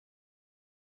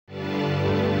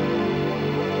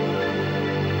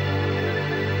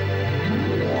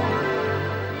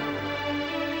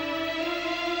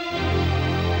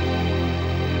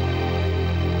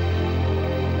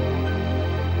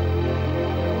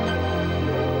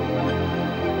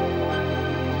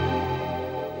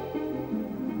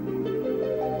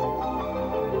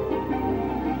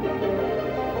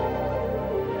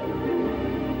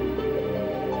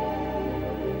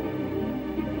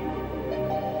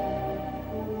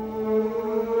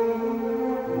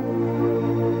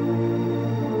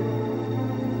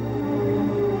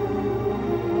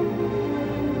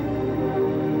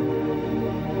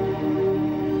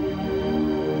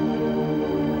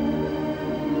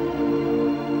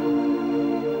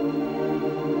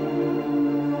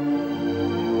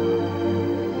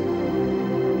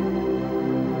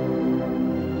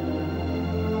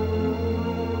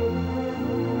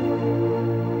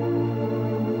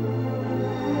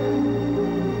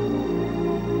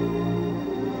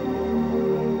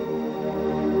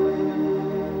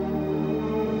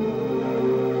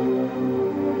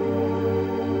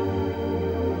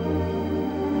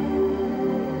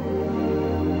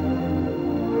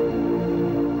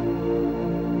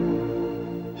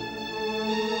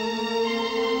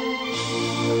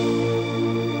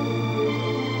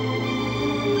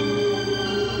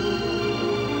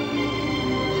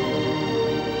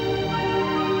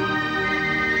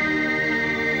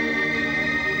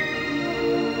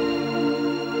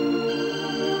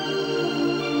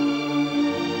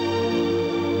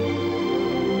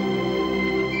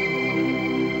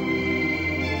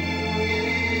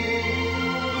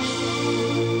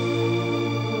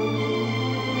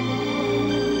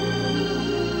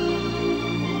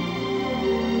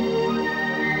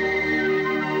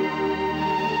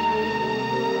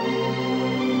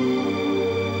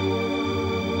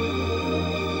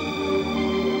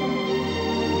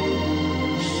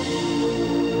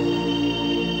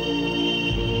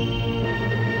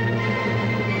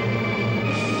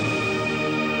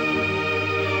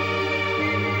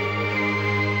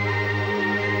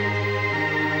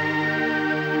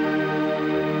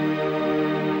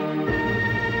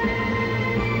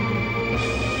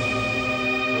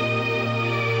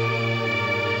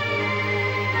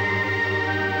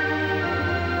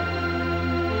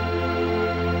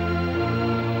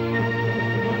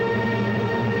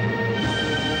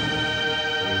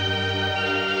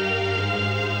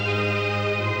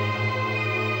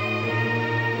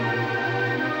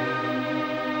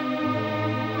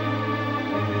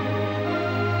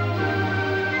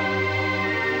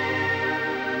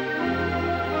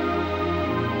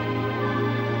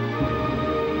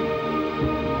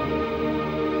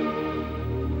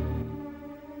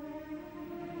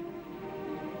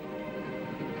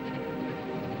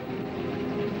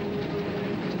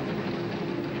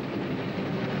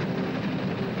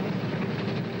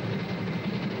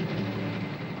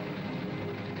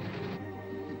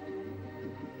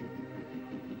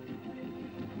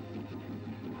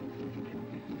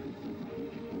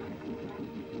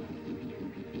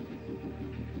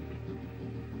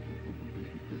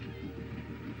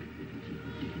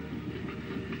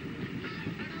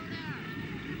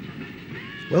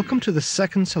Welcome to the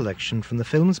second selection from the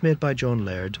films made by John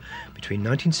Laird between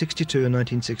 1962 and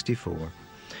 1964,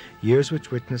 years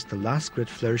which witnessed the last great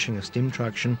flourishing of steam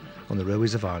traction on the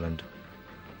railways of Ireland.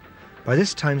 By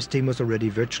this time, steam was already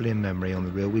virtually a memory on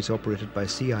the railways operated by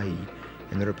CIE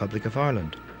in the Republic of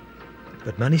Ireland.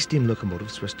 But many steam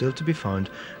locomotives were still to be found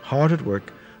hard at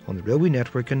work on the railway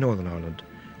network in Northern Ireland,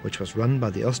 which was run by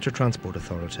the Ulster Transport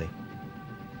Authority.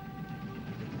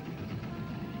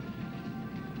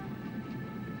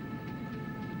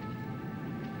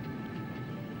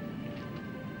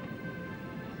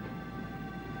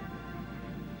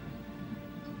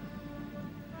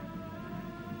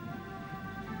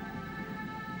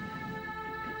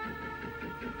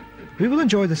 We will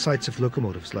enjoy the sights of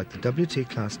locomotives like the WT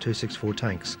Class 264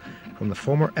 tanks from the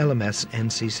former LMS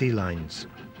NCC lines.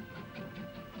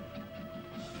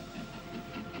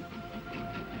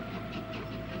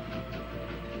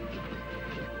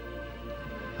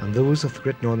 And those of the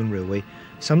Great Northern Railway,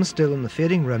 some still in the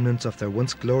fading remnants of their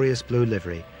once glorious blue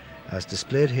livery, as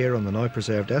displayed here on the now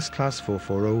preserved S-Class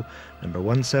 440, number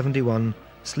 171,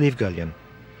 Sleeve Gullion.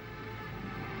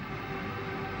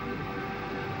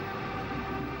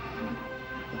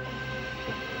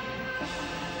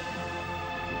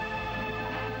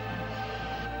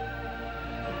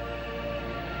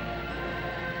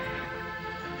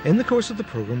 In the course of the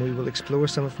programme, we will explore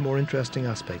some of the more interesting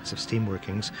aspects of steam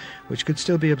workings which could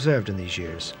still be observed in these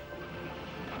years.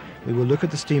 We will look at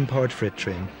the steam-powered freight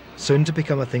train, soon to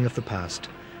become a thing of the past,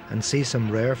 and see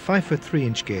some rare 5-foot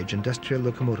 3-inch gauge industrial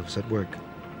locomotives at work.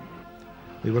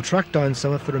 We will track down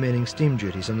some of the remaining steam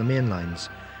duties on the main lines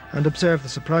and observe the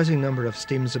surprising number of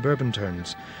steam suburban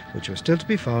turns which are still to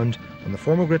be found on the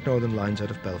former Great Northern lines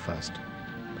out of Belfast.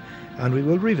 And we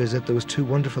will revisit those two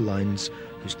wonderful lines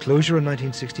whose closure in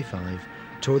 1965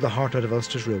 tore the heart out of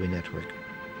Ulster's railway network.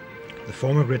 The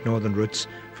former Great Northern routes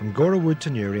from Gora Wood to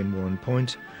Newry and Warren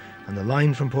Point, and the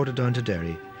line from Portadown to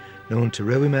Derry, known to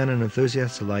railwaymen and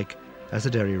enthusiasts alike as the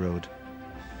Derry Road.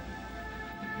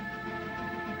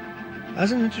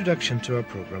 As an introduction to our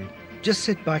programme, just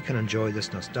sit back and enjoy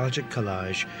this nostalgic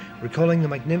collage recalling the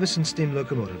magnificent steam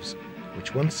locomotives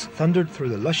which once thundered through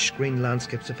the lush green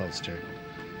landscapes of Ulster,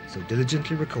 so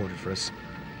diligently recorded for us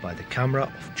by the camera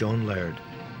of John Laird.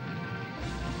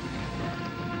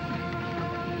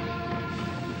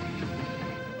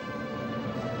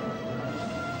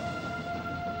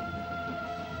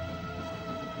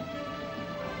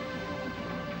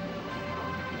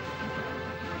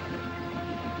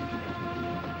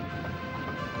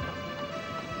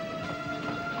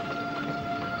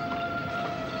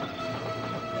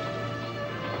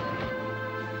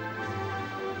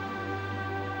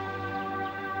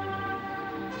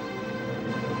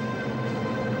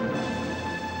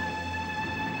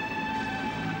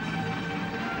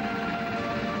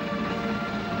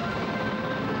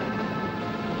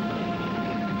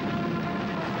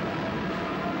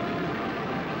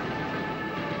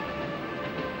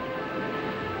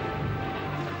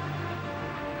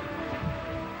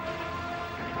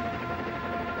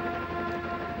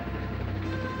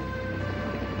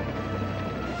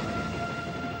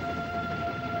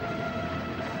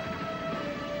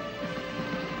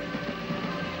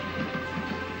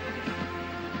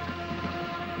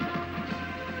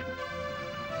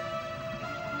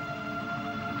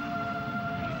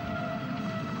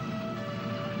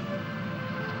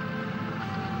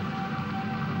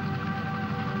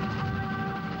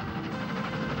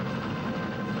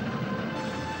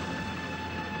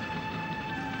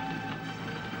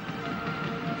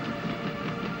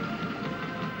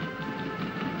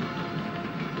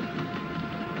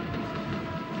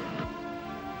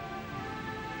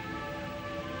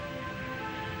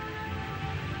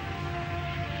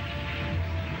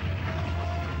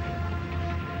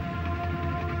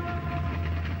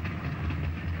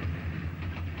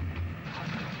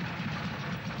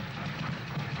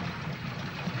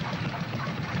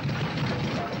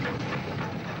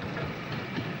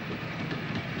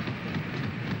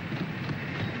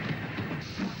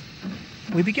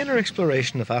 We begin our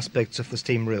exploration of aspects of the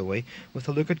steam railway with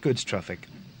a look at goods traffic.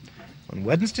 On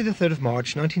Wednesday the 3rd of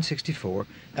March 1964,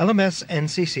 LMS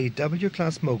NCC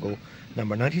W-Class Mogul,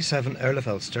 number 97 Earl of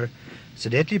Ulster,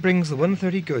 sedately brings the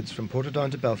 130 goods from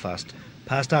Portadown to Belfast,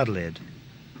 past Adelaide.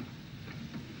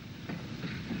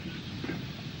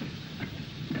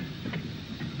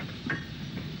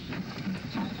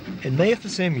 In May of the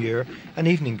same year, an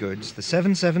evening goods, the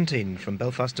 717 from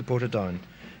Belfast to Portadown,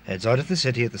 heads out of the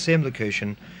city at the same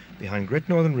location behind Great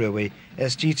Northern Railway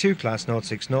SG2 Class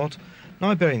 060,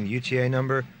 now bearing the UTA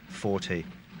number 40.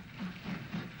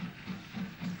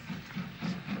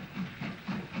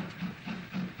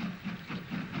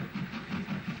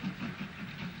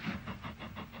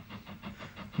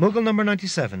 Mogul number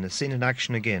 97 is seen in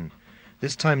action again,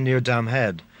 this time near Dam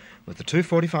Head, with the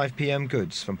 2:45 p.m.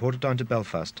 goods from Portadown to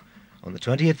Belfast on the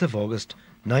 28th of August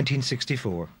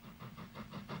 1964.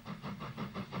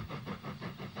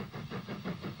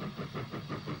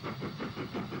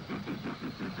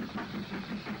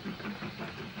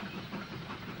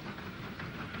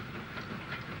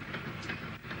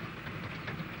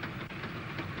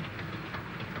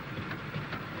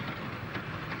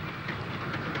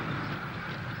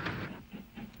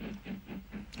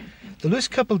 The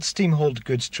loose-coupled steam-hauled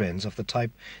goods trains of the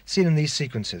type seen in these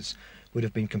sequences would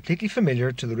have been completely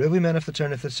familiar to the railwaymen of the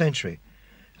turn of the century,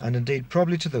 and indeed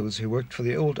probably to those who worked for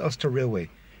the old Ulster Railway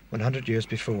 100 years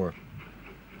before.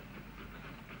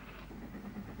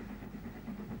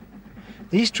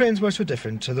 These trains were so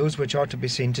different to those which are to be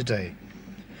seen today.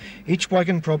 Each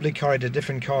wagon probably carried a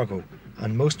different cargo,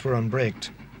 and most were unbraked.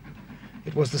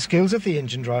 It was the skills of the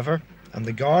engine driver and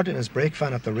the guard in his brake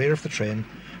van at the rear of the train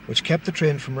which kept the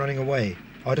train from running away,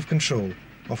 out of control,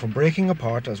 or from breaking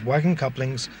apart as wagon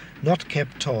couplings, not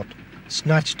kept taut,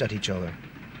 snatched at each other.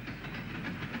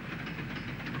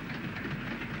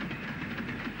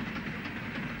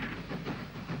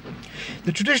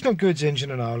 The traditional goods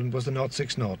engine in Ireland was the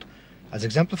 060, as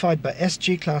exemplified by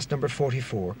SG class number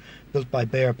 44, built by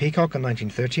Bayer Peacock in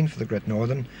 1913 for the Great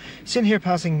Northern, seen here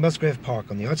passing Musgrave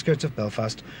Park on the outskirts of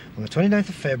Belfast on the 29th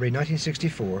of February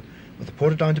 1964 with the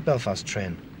Portadown to Belfast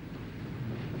train.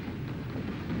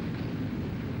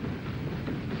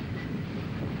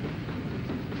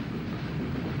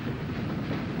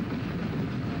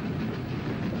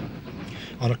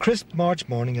 On a crisp March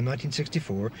morning in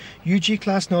 1964, UG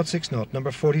Class 060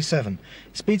 number 47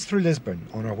 speeds through Lisburn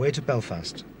on our way to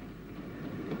Belfast.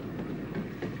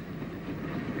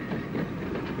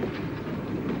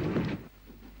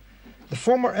 The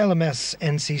former LMS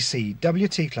NCC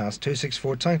WT Class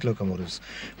 264 tank locomotives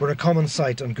were a common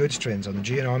sight on goods trains on the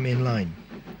GNR main line.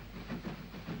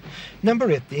 Number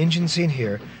 8, the engine seen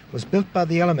here, was built by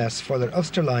the LMS for their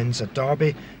Ulster lines at Derby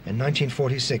in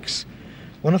 1946.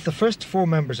 One of the first 4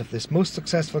 members of this most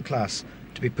successful class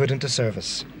to be put into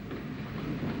service.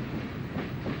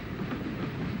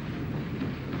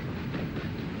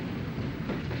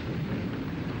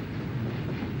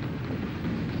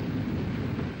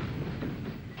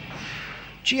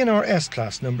 GNR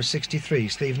S-Class number 63,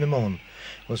 Slieve na Mon,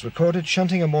 was recorded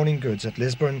shunting a morning goods at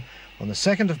Lisburn on the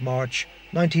 2nd of March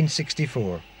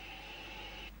 1964.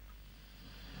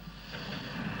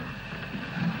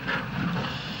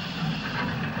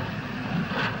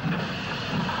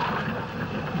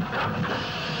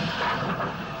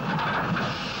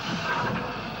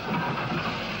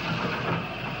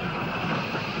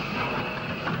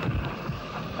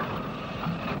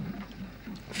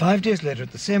 Five days later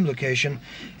at the same location,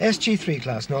 SG3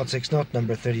 Class 060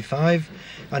 number 35,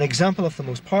 an example of the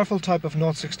most powerful type of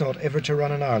 060 ever to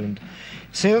run in Ireland,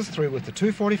 sails through with the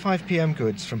 2:45 p.m.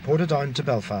 goods from Portadown to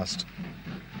Belfast.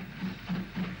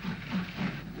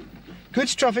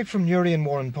 Goods traffic from Newry and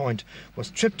Warren Point was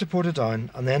tripped to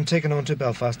Portadown and then taken on to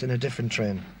Belfast in a different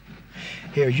train.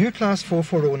 Here U Class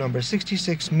 440 number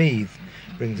 66 Meath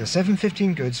brings the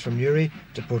 7:15 goods from Newry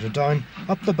to Portadown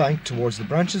up the bank towards the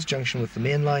branches junction with the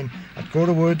main line at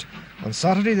Gorawood on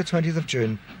Saturday the 20th of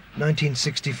June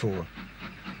 1964.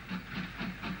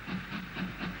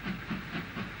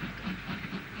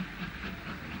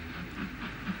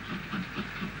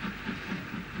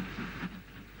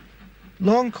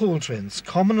 Long coal trains,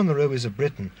 common on the railways of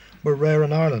Britain, were rare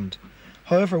in Ireland.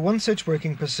 However, one such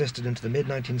working persisted into the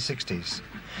mid-1960s.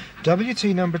 WT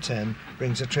number 10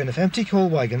 brings a train of empty coal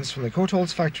wagons from the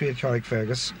Courtaulds factory at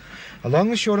Carrickfergus along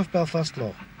the shore of Belfast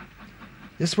Lough.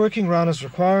 This working ran as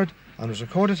required and was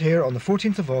recorded here on the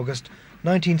 14th of August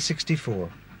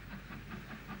 1964.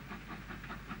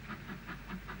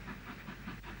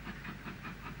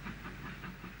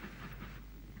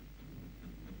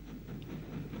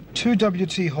 Two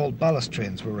WT-hauled ballast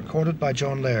trains were recorded by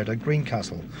John Laird at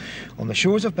Greencastle on the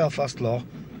shores of Belfast Lough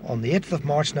on the 8th of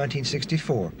March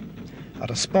 1964 at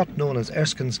a spot known as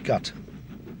Erskine's Gut.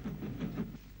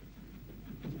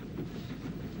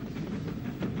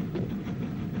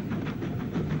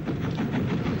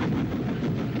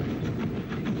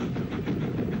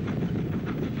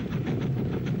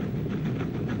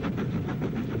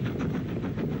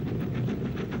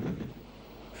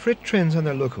 Freight trains and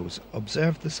their locos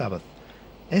observed the Sabbath.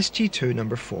 SG2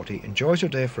 number 40 enjoys her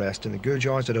day of rest in the goods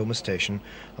yards at Omagh Station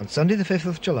on Sunday the 5th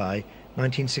of July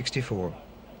 1964.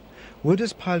 Wood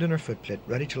is piled in her footplate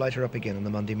ready to light her up again on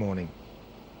the Monday morning.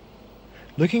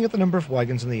 Looking at the number of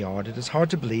wagons in the yard, it is hard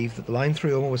to believe that the line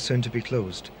through Omagh was soon to be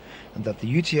closed, and that the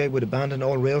UTA would abandon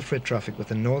all rail freight traffic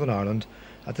within Northern Ireland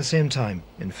at the same time,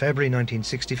 in February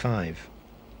 1965.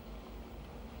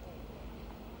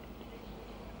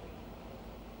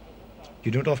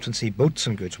 You don't often see boats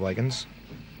on goods wagons.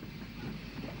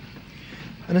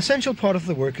 An essential part of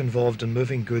the work involved in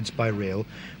moving goods by rail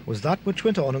was that which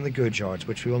went on in the goods yards,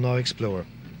 which we will now explore.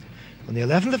 On the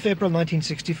 11th of April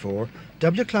 1964,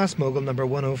 W-Class Mogul number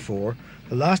 104,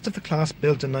 the last of the class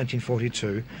built in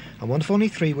 1942, and one of only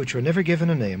three which were never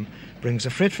given a name, brings a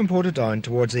freight from Portadown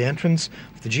towards the entrance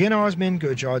of the GNR's main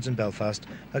goods yards in Belfast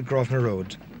at Grosvenor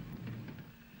Road.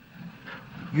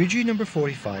 UG number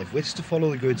 45 waits to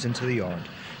follow the goods into the yard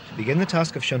to begin the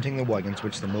task of shunting the wagons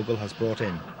which the Mogul has brought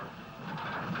in.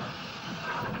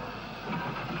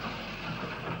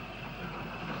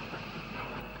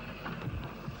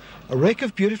 A rake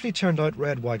of beautifully turned out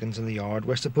red wagons in the yard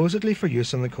were supposedly for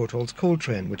use on the Courtaulds coal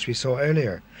train, which we saw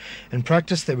earlier. In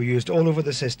practice they were used all over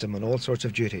the system on all sorts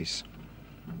of duties.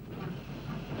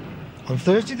 On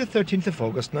Thursday the 13th of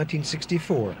August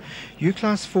 1964,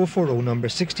 U-Class 440 number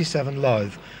 67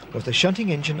 Louth was the shunting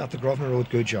engine at the Grosvenor Road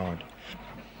goods yard.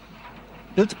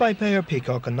 Built by Payer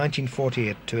Peacock in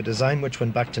 1948 to a design which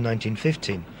went back to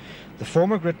 1915, the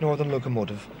former Great Northern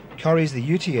locomotive carries the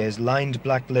UTA's lined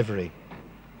black livery.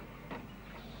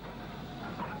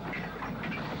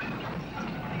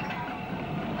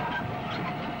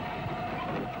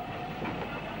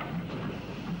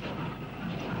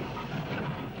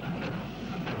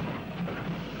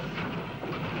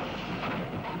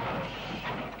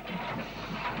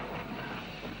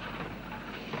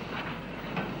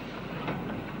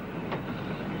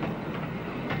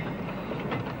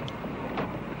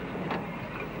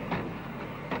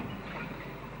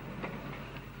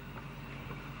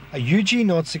 A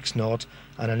UG 060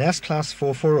 and an S-Class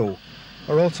 440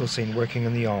 are also seen working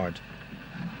in the yard.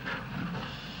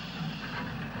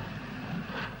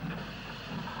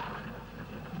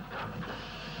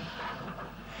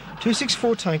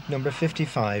 .264 tank number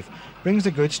 55 brings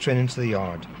the goods train into the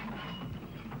yard.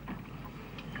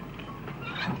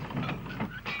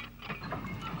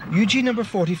 UG number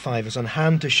 45 is on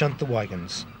hand to shunt the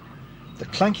wagons. The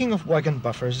clanking of wagon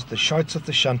buffers, the shouts of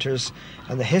the shunters,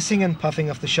 and the hissing and puffing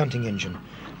of the shunting engine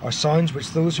are sounds which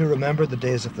those who remember the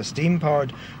days of the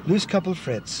steam-powered, loose-coupled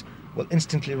freights will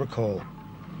instantly recall.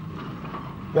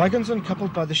 Wagons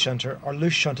uncoupled by the shunter are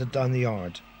loose shunted down the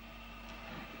yard.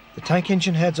 The tank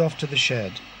engine heads off to the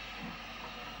shed,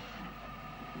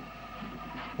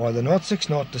 while the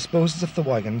 060 disposes of the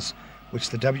wagons which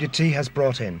the WT has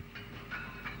brought in.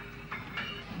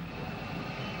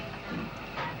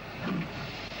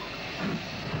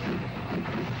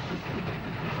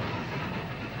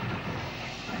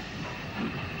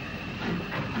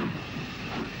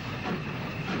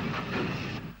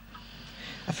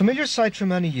 A familiar sight for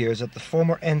many years at the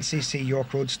former NCC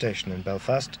York Road station in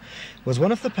Belfast was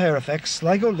one of the pair of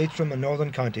ex-Sligo, Leitrim and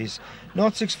Northern Counties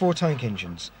 064 tank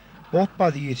engines, bought by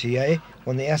the UTA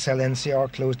when the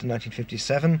SLNCR closed in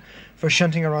 1957 for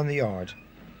shunting around the yard.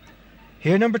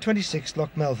 Here number 26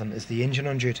 Loch Melvin is the engine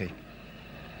on duty.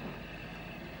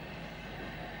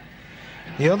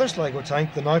 The other Sligo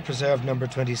tank, the now preserved number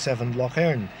 27 Loch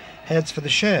Earn, heads for the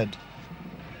shed,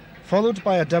 followed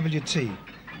by a WT,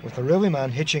 with a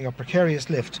railwayman hitching a precarious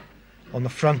lift on the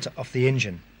front of the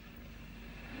engine.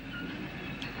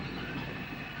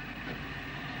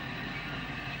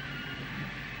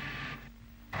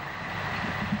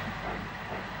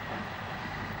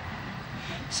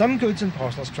 Some goods and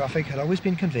parcels traffic had always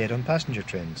been conveyed on passenger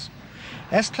trains.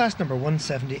 S-Class number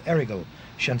 170 Errigal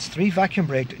shunts 3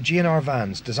 vacuum-braked GNR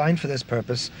vans designed for this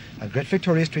purpose at Great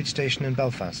Victoria Street Station in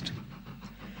Belfast.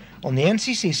 On the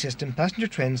NCC system, passenger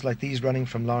trains like these running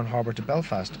from Larne Harbour to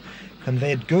Belfast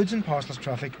conveyed goods and parcels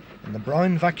traffic in the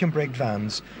brown vacuum-braked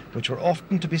vans, which were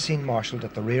often to be seen marshalled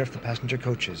at the rear of the passenger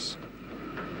coaches.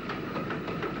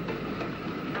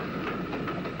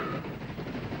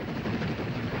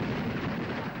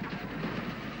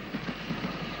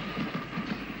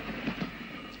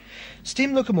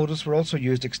 Steam locomotives were also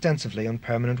used extensively on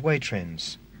permanent way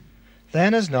trains.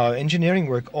 Then, as now, engineering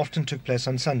work often took place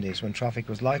on Sundays when traffic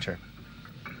was lighter.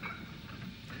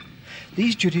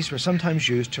 These duties were sometimes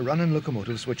used to run in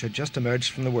locomotives which had just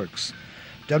emerged from the works.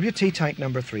 WT tank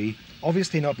number 3,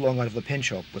 obviously not long out of the pin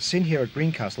shop, was seen here at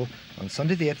Greencastle on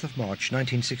Sunday the 8th of March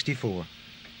 1964.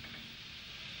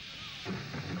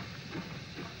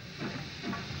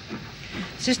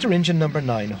 Sister engine number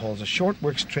 9 hauls a short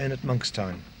works train at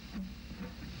Monkstown.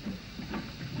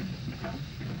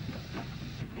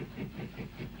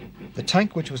 The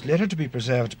tank, which was later to be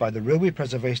preserved by the Railway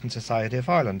Preservation Society of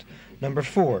Ireland, number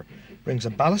 4, brings a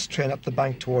ballast train up the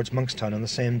bank towards Monkstown on the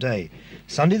same day,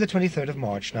 Sunday the 23rd of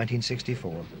March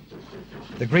 1964.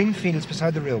 The green fields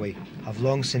beside the railway have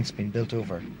long since been built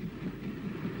over.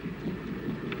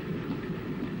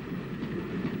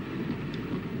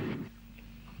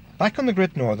 Back on the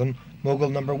Great Northern, mogul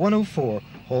number 104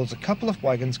 hauls a couple of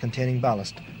wagons containing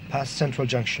ballast past Central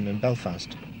Junction in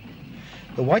Belfast.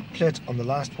 The white plate on the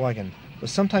last wagon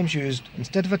was sometimes used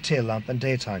instead of a tail lamp in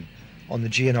daytime on the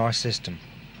GNR system.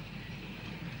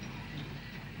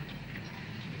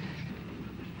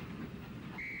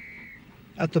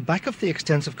 At the back of the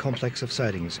extensive complex of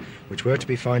sidings, which were to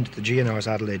be found at the GNR's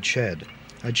Adelaide shed,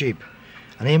 a jeep,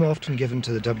 a name often given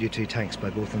to the WT tanks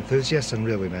by both enthusiasts and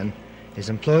railwaymen, is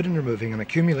employed in removing an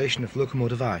accumulation of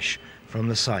locomotive ash from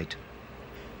the site.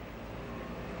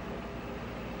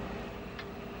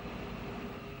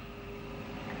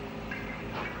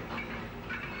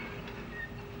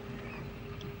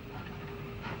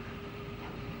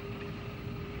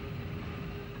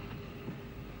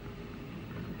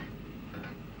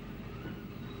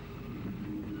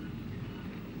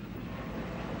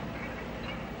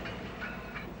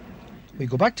 We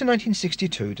go back to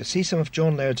 1962 to see some of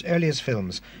John Laird's earliest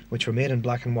films, which were made in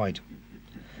black and white.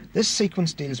 This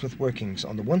sequence deals with workings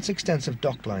on the once extensive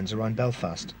dock lines around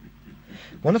Belfast.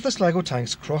 One of the Sligo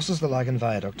tanks crosses the Lagan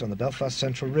Viaduct on the Belfast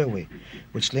Central Railway,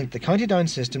 which linked the County Down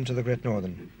system to the Great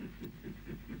Northern.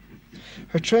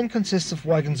 Her train consists of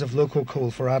wagons of local coal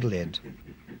for Adelaide.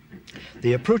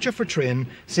 The approach of her train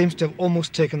seems to have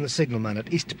almost taken the signalman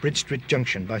at East Bridge Street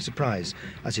Junction by surprise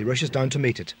as he rushes down to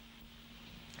meet it.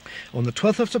 On the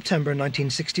 12th of September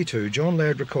 1962, John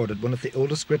Laird recorded one of the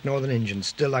oldest Great Northern engines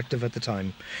still active at the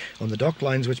time on the dock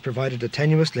lines which provided a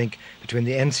tenuous link between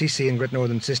the NCC and Great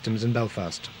Northern systems in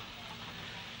Belfast.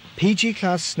 PG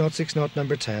Class 060 No.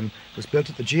 10 was built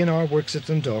at the GNR Works at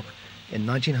Dundalk in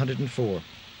 1904.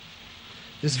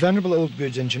 This venerable old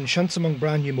goods engine shunts among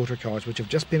brand new motor cars which have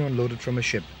just been unloaded from a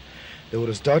ship, though it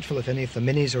is doubtful if any of the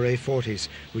Minis or A40s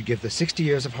would give the 60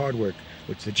 years of hard work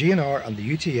which the GNR and the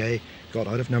UTA got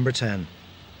out of No. 10.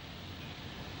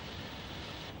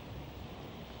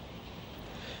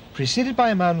 Preceded by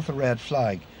a man with a red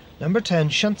flag, No. 10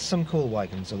 shunts some coal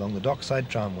wagons along the dockside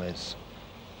tramways.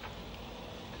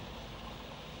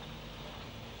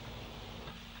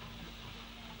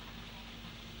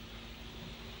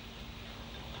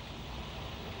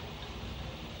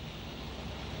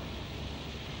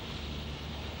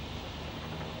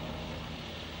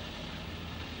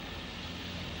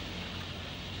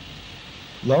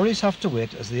 Lorries have to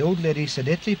wait as the old lady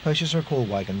sedately pushes her coal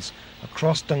wagons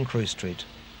across Duncrew Street.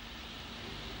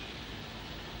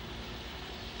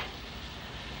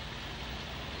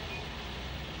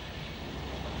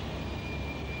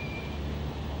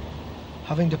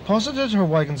 Having deposited her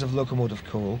wagons of locomotive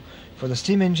coal for the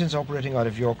steam engines operating out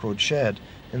of York Road shed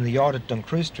in the yard at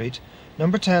Duncrew Street,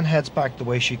 No. 10 heads back the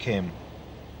way she came.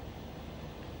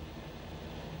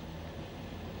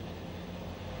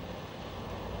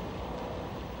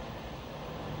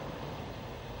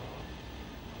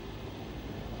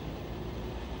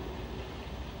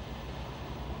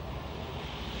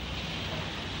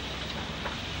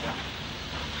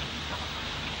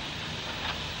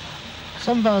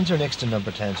 Some vans are next to No.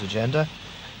 10's agenda.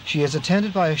 She is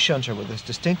attended by a shunter with his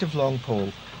distinctive long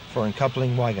pole for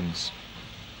uncoupling wagons.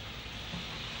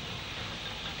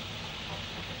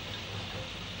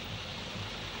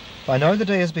 By now the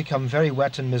day has become very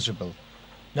wet and miserable.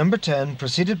 No. 10,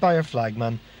 preceded by her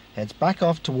flagman, heads back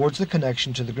off towards the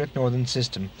connection to the Great Northern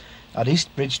system at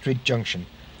East Bridge Street Junction,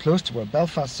 close to where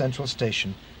Belfast Central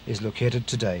Station is located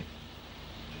today.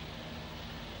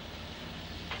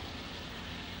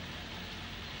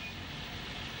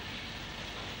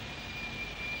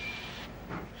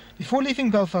 Before leaving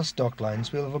Belfast dock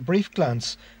lines, we'll have a brief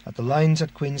glance at the lines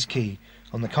at Queen's Quay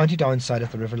on the County Down side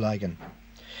of the River Lagan.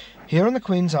 Here on the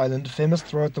Queen's Island, famous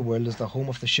throughout the world as the home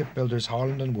of the shipbuilders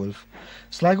Harland and Wolff,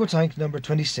 Sligo Tank No.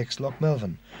 26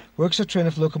 Lochmelvin works a train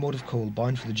of locomotive coal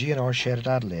bound for the GNR shed at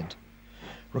Adelaide.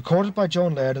 Recorded by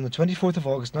John Laird on the 24th of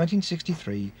August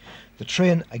 1963, the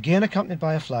train, again accompanied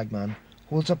by a flagman,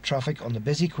 holds up traffic on the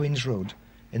busy Queen's Road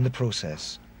in the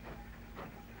process.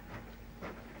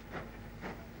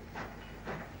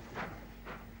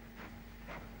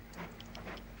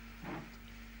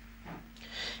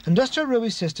 Industrial railway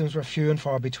systems were few and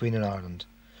far between in Ireland.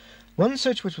 One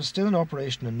such which was still in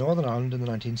operation in Northern Ireland in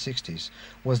the 1960s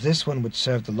was this one which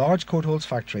served the large Coatholes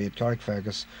factory at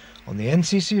Carrickfergus on the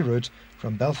NCC route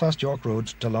from Belfast York Road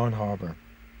to Larne Harbour.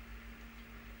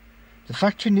 The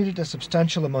factory needed a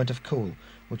substantial amount of coal,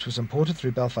 which was imported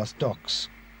through Belfast docks.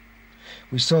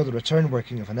 We saw the return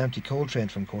working of an empty coal train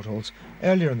from Courtholes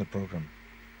earlier in the programme.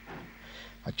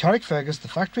 At Carrickfergus, the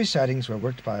factory sidings were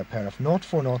worked by a pair of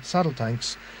 040 saddle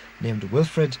tanks named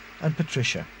Wilfred and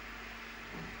Patricia.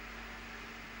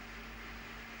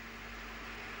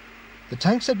 The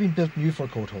tanks had been built new for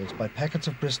Courtholes by Peckett's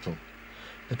of Bristol.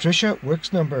 Patricia,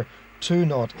 works number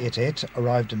 2088,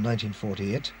 arrived in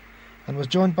 1948 and was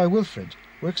joined by Wilfred,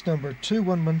 works number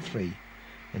 2113,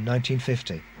 in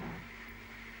 1950.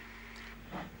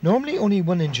 Normally only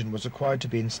one engine was required to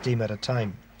be in steam at a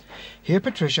time. Here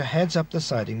Patricia heads up the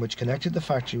siding which connected the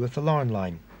factory with the Larne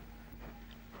line.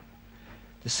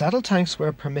 The saddle tanks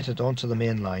were permitted onto the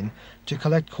main line to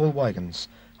collect coal wagons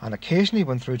and occasionally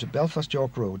went through to Belfast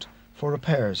York Road for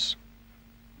repairs.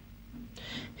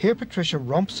 Here Patricia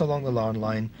romps along the Larne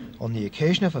line on the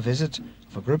occasion of a visit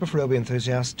of a group of railway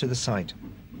enthusiasts to the site.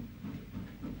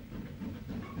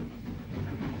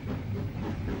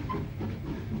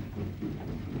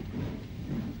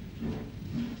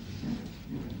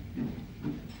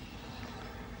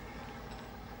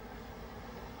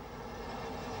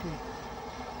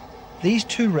 These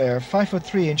two rare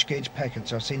 5'3" gauge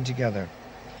Pecketts are seen together,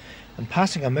 and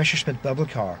passing a Messerschmitt bubble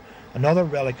car, another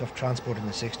relic of transport in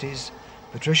the 60s,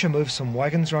 Patricia moves some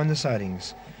wagons round the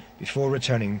sidings before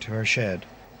returning to her shed.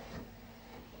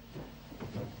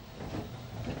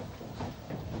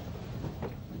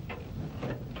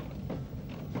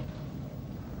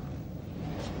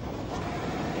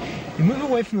 We move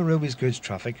away from the railway's goods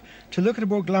traffic to look at a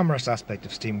more glamorous aspect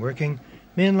of steam working,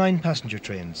 mainline passenger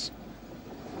trains.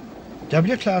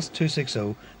 W-Class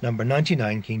 260, number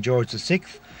 99 King George VI,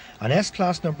 and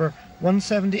S-Class number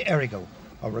 170 Erigo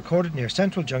are recorded near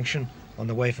Central Junction on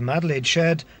the way from Adelaide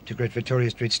Shed to Great Victoria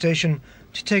Street Station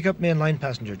to take up mainline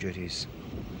passenger duties.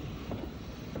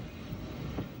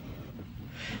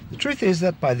 The truth is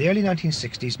that by the early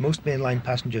 1960s most mainline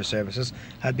passenger services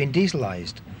had been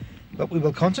dieselised, but we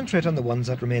will concentrate on the ones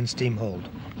that remain steam-hauled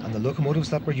and the locomotives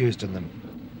that were used in them.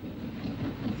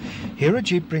 Here a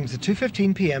jeep brings the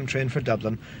 2:15 p.m. train for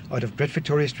Dublin out of Great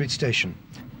Victoria Street Station.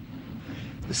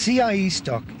 The CIE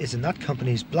stock is in that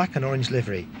company's black and orange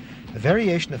livery, a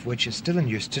variation of which is still in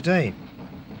use today.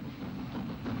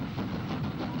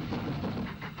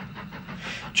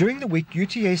 During the week,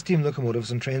 UTA steam locomotives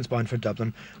and trains bound for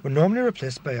Dublin were normally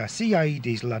replaced by a CIE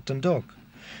diesel at Dundalk,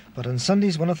 but on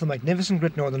Sundays one of the magnificent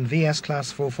Great Northern VS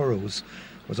Class 440s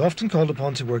was often called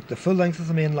upon to work the full length of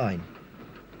the main line.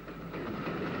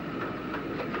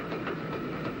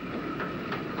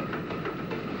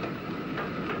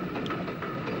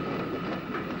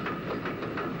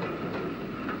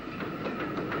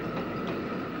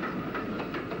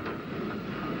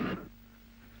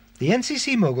 The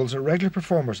NCC moguls are regular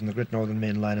performers in the Great Northern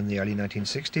Main Line in the early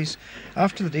 1960s,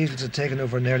 after the diesels had taken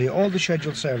over nearly all the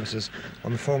scheduled services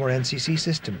on the former NCC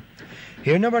system.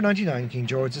 Here number 99 King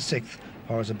George VI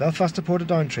powers a Belfast to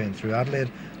Portadown train through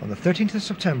Adelaide on the 13th of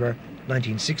September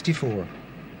 1964.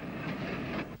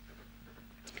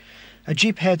 A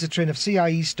jeep heads a train of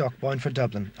CIE stock bound for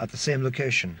Dublin at the same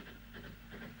location.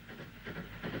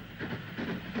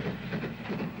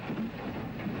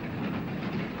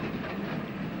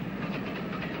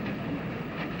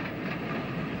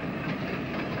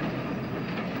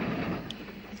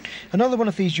 Another one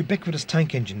of these ubiquitous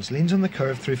tank engines leans on the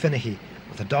curve through Finaghy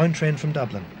with a down train from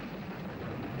Dublin.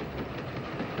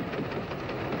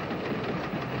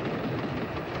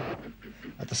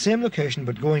 At the same location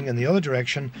but going in the other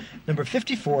direction, number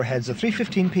 54 heads at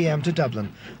 3:15 p.m. to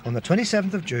Dublin on the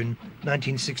 27th of June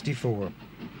 1964.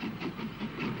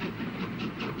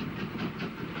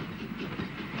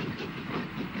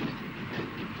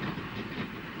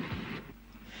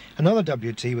 Another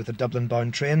WT with a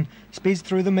Dublin-bound train speeds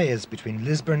through the maze between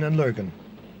Lisburn and Lurgan.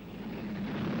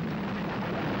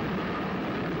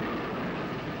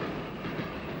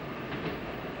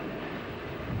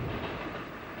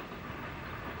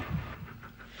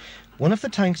 One of the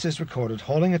tanks is recorded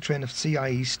hauling a train of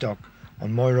CIE stock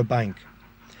on Moira Bank.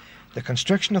 The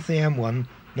construction of the M1,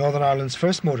 Northern Ireland's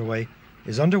first motorway,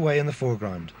 is underway in the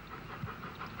foreground.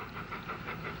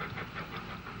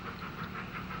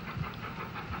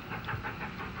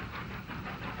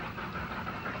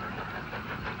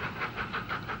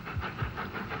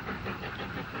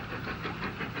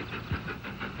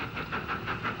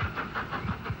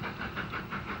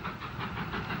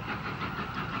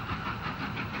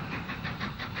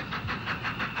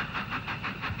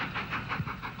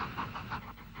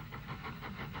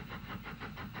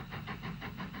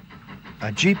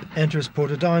 A jeep enters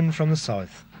Portadown from the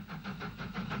south.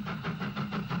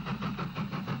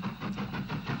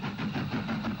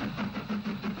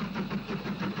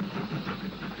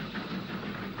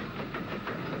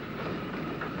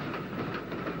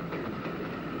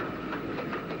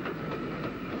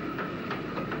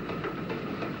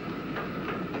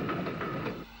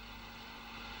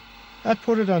 At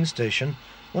Portadown Station,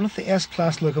 one of the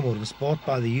S-Class locomotives bought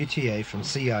by the UTA from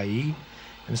CIE,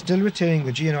 and still retaining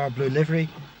the GNR blue livery,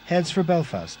 heads for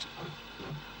Belfast.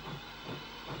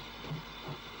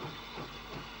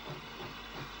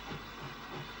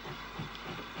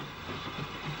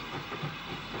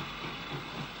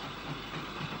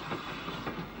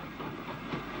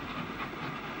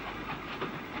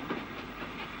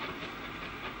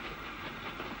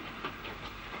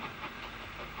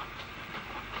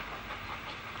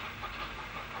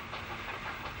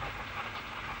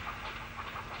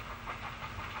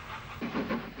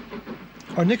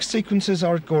 Our next sequences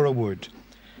are at Gora Wood.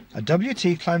 A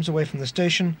WT climbs away from the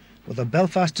station with a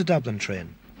Belfast to Dublin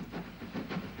train.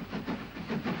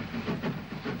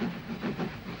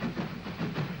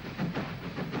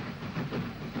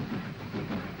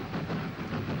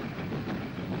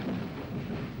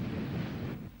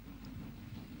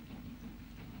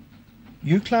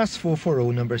 U-Class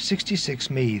 440 number 66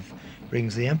 Meath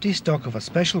brings the empty stock of a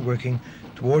special working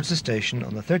towards the station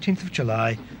on the 13th of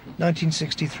July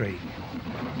 1963.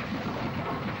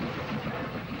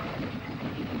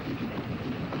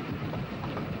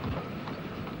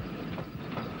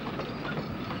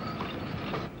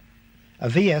 A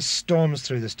VS storms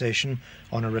through the station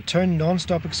on a return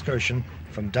non-stop excursion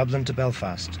from Dublin to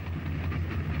Belfast.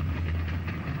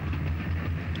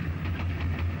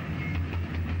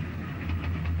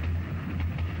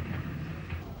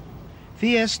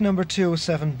 VS number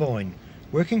 207 Boyne,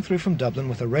 working through from Dublin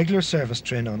with a regular service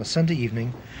train on a Sunday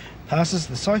evening, passes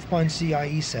the southbound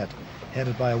CIE set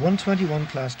headed by a 121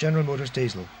 class General Motors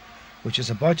diesel, which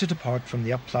is about to depart from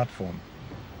the up platform.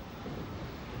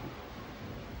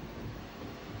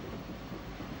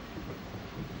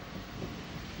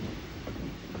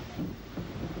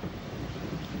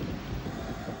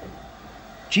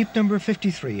 Jeep number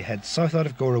 53 heads south out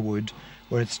of Gora Wood,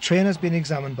 where its train has been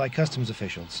examined by customs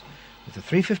officials, with the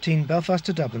 3:15 Belfast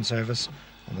to Dublin service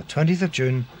on the 20th of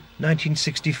June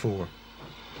 1964.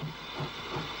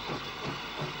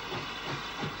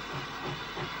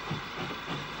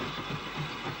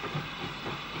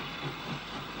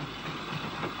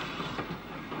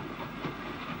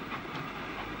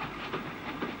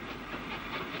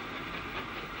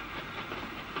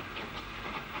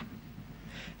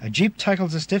 A jeep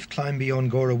tackles a stiff climb beyond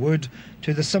Gora Wood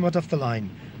to the summit of the line,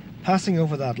 passing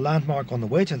over that landmark on the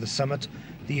way to the summit,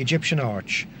 the Egyptian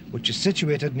Arch, which is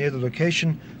situated near the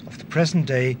location of the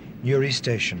present-day Newry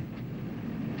Station.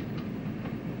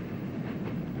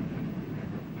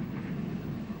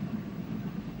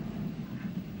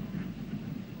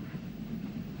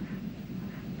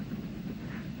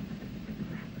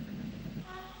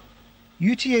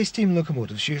 UTA steam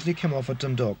locomotives usually come off at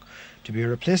Dundalk to be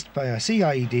replaced by a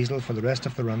CIE diesel for the rest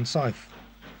of the run south.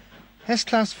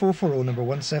 S-Class 440 number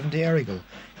 170 Errigal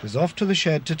was off to the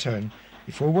shed to turn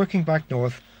before working back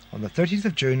north on the 30th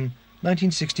of June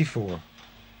 1964.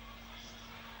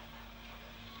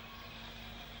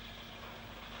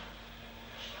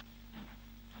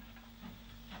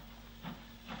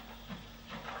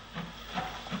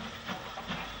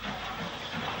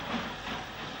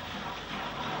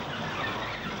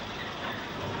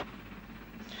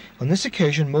 On this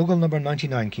occasion, mogul number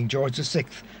 99 King George VI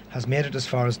has made it as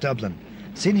far as Dublin,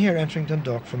 seen here entering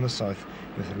Dundalk from the south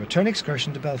with a return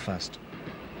excursion to Belfast.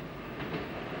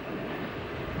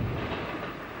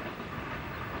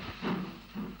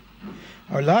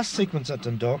 Our last sequence at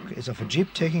Dundalk is of a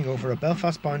jeep taking over a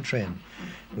Belfast-bound train,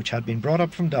 which had been brought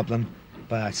up from Dublin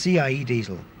by a CIE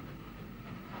diesel.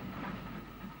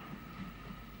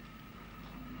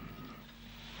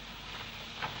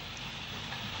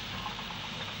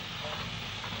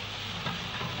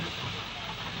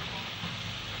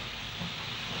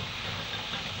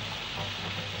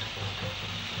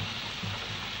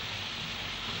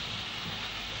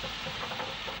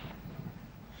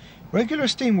 Regular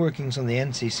steam workings on the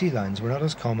NCC lines were not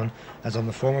as common as on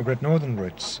the former Great Northern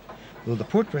routes, though the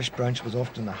Portrush branch was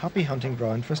often a happy hunting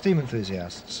ground for steam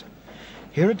enthusiasts.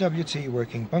 Here a WT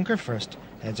working bunker first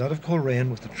heads out of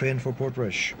Coleraine with the train for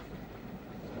Portrush.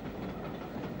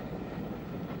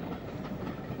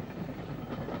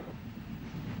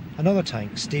 Another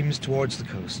tank steams towards the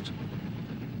coast.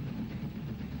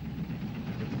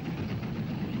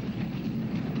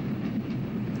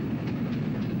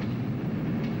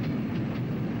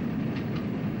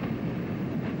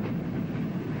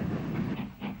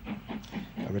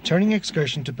 A returning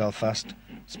excursion to Belfast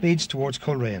speeds towards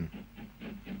Coleraine.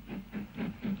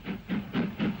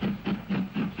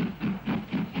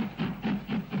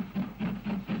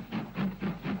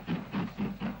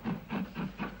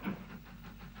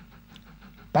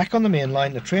 Back on the main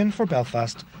line, the train for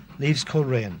Belfast leaves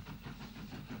Coleraine.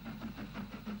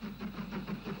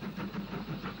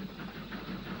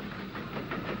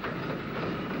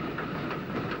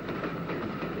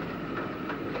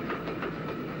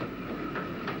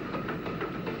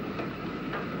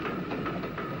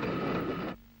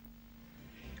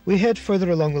 We head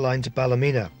further along the line to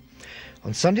Ballymena.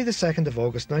 On Sunday the 2nd of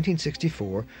August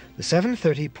 1964, the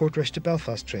 7:30 Portrush to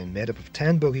Belfast train, made up of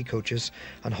 10 bogie coaches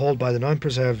and hauled by the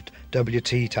now-preserved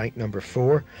WT Tank No.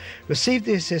 4, received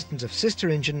the assistance of sister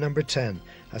engine No. 10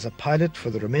 as a pilot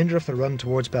for the remainder of the run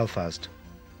towards Belfast.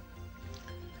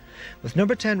 With No.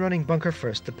 10 running bunker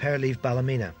first, the pair leave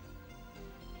Ballymena.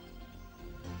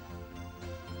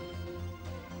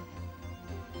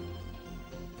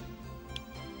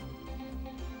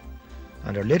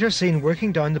 And are later seen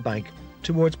working down the bank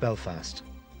towards Belfast.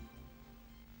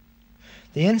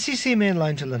 The NCC main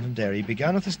line to Londonderry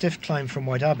began with a stiff climb from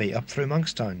Whiteabbey up through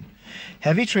Monkstown.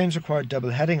 Heavy trains required double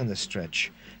heading on this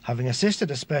stretch. Having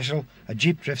assisted a special, a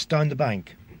jeep drifts down the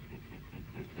bank.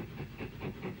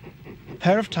 A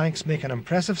pair of tanks make an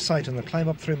impressive sight on the climb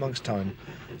up through Monkstown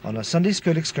on a Sunday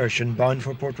school excursion bound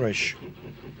for Portrush.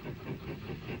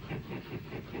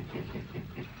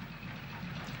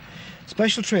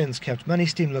 Special trains kept many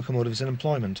steam locomotives in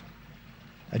employment.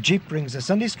 A jeep brings a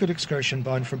Sunday school excursion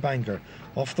bound for Bangor,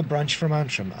 off the branch from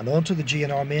Antrim and onto the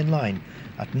GNR main line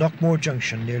at Knockmore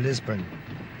Junction near Lisburn.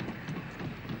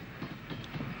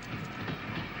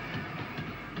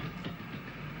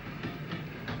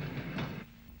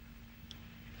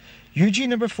 UG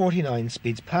number 49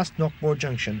 speeds past Knockmore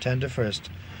Junction 10 to 1st,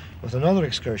 with another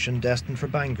excursion destined for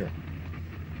Bangor.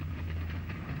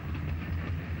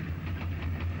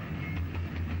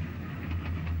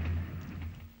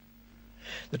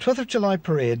 The 12th of July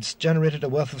parades generated a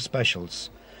wealth of specials.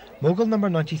 Mogul number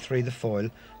 93, the Foyle,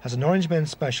 has an Orange Men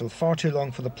special far too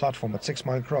long for the platform at 6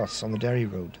 Mile Cross on the Derry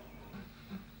Road.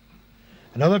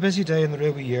 Another busy day in the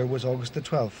railway year was August the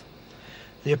 12th.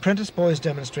 The Apprentice Boys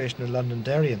demonstration in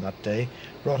Londonderry on that day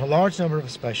brought a large number of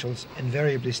specials,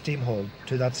 invariably steam-hauled,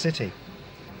 to that city.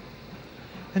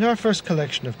 In our first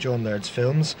collection of John Laird's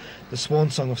films, The Swan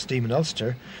Song of Steam in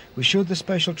Ulster, we showed the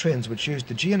special trains which used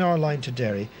the GNR line to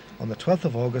Derry on the 12th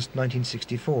of August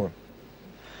 1964.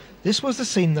 This was the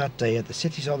scene that day at the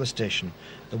city's other station,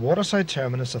 the waterside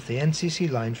terminus of the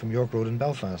NCC line from York Road in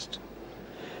Belfast.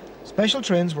 Special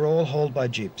trains were all hauled by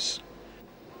jeeps.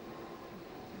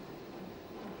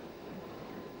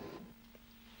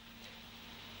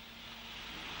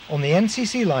 On the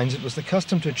NCC lines it was the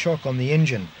custom to chalk on the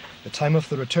engine the time of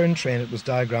the return train it was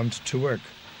diagrammed to work.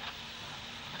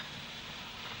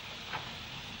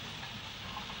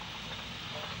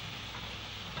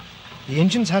 The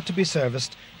engines had to be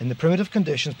serviced in the primitive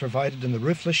conditions provided in the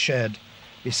roofless shed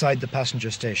beside the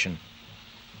passenger station.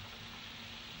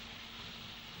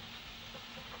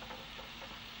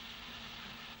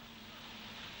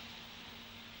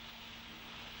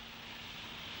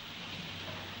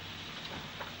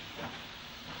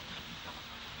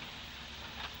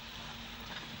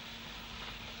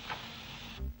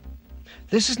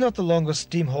 This is not the longest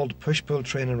steam-hauled push-pull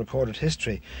train in recorded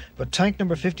history, but tank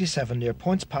number 57 near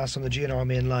Points Pass on the GNR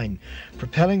main line,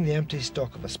 propelling the empty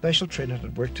stock of a special train that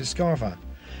had worked to Scarva.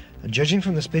 And judging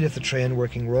from the speed of the train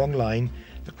working wrong line,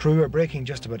 the crew are breaking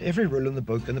just about every rule in the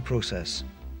book in the process.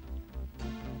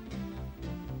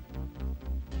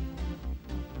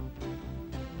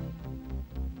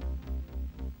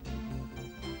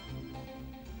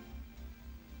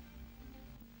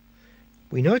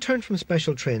 We now turn from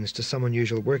special trains to some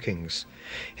unusual workings.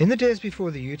 In the days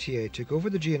before the UTA took over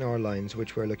the GNR lines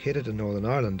which were located in Northern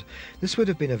Ireland, this would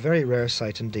have been a very rare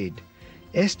sight indeed.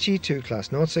 SG2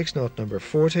 Class 060 number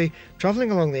 40 travelling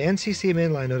along the NCC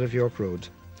main line out of York Road.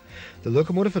 The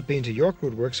locomotive had been to York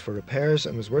Road Works for repairs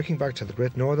and was working back to the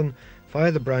Great Northern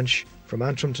via the branch from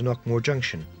Antrim to Knockmore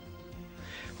Junction.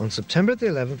 On September the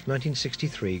 11th,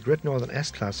 1963, Great Northern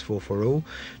S-Class 440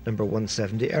 number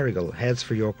 170 Errigal heads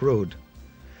for York Road.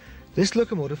 This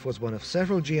locomotive was one of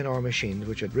several GNR machines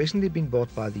which had recently been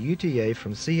bought by the UTA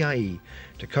from CIE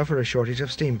to cover a shortage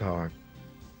of steam power.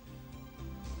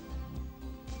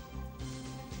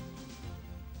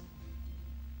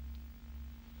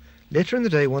 Later in the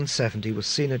day 170 was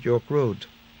seen at York Road.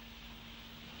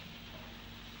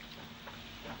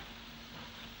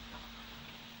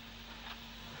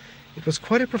 It was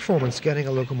quite a performance getting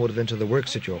a locomotive into the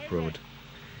works at York Road.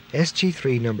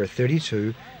 SG3 number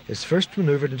 32 is first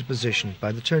manoeuvred into position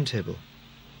by the turntable.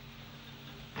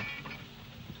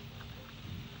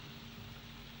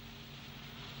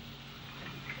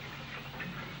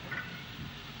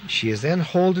 She is then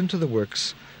hauled into the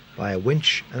works by a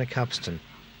winch and a capstan.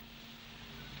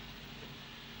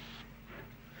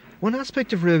 One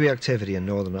aspect of railway activity in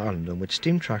Northern Ireland on which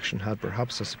steam traction had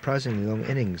perhaps a surprisingly long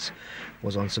innings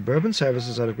was on suburban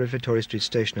services out of Great Victoria Street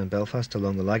Station in Belfast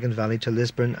along the Lagan Valley to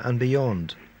Lisburn and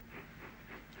beyond.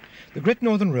 The Great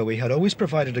Northern Railway had always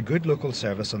provided a good local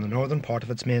service on the northern part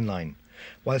of its main line.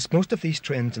 Whilst most of these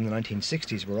trains in the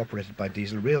 1960s were operated by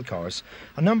diesel rail cars,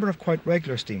 a number of quite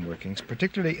regular steam workings,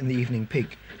 particularly in the evening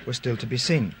peak, were still to be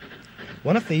seen.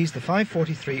 One of these, the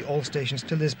 543 All Stations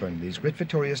to Lisburn, leaves Great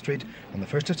Victoria Street on the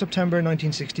 1st of September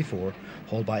 1964,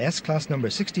 hauled by S-Class number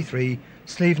 63,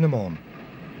 Slieve na Mon.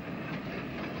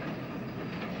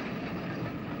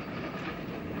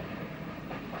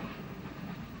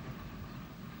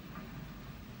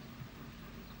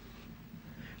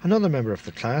 Another member of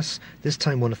the class, this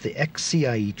time one of the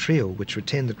ex-CIE trio which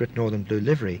retained the Great Northern Blue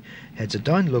livery, heads a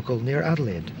down local near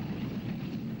Adelaide.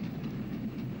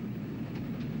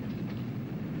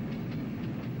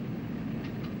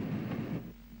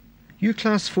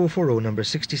 U-Class 440 number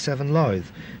 67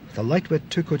 Louth, with a lightweight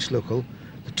two-coach local,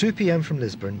 the 2 p.m. from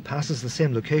Lisburn passes the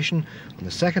same location on the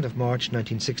 2nd of March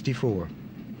 1964.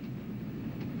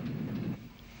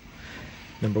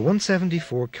 Number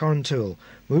 174 Carntool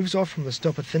moves off from the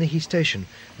stop at Finnehy Station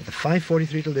with a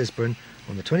 543 to Lisburn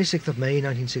on the 26th of May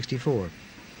 1964.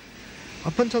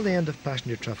 Up until the end of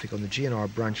passenger traffic on the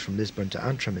GNR branch from Lisburn to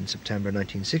Antrim in September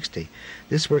 1960,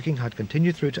 this working had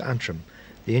continued through to Antrim,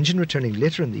 the engine returning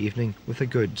later in the evening with the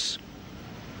goods.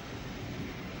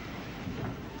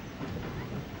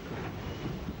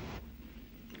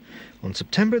 On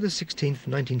September the 16th,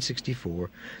 1964,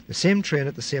 the same train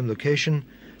at the same location,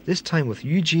 this time with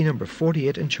UG number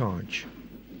 48 in charge.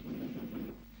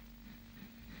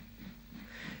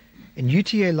 In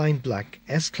UTA Line Black,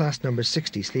 S-Class number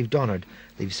 60 Slieve Donard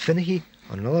leaves Finnehy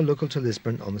on another local to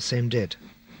Lisburn on the same date.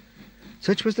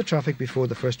 Such was the traffic before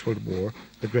the First World War,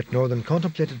 the Great Northern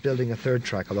contemplated building a third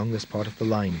track along this part of the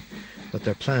line, but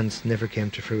their plans never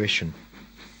came to fruition.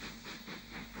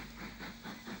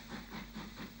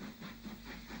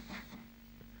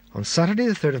 On Saturday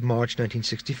the 3rd of March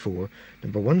 1964,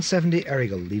 number 170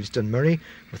 Errigal leaves Dunmurry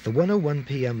with the 1:01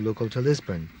 p.m. local to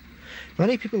Lisburn.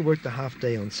 Many people worked the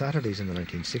half-day on Saturdays in the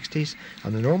 1960s,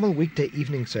 and the normal weekday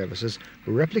evening services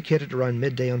were replicated around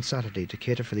midday on Saturday to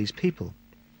cater for these people.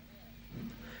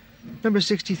 Number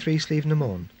 63 Slieve na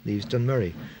Mon leaves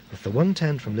Dunmurry with the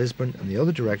 1:10 from Lisburn in the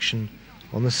other direction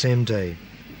on the same day.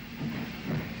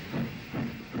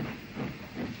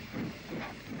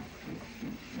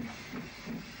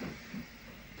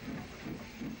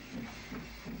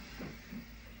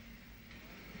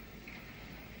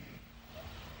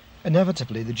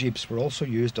 Inevitably, the jeeps were also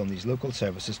used on these local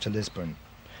services to Lisburn.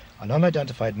 An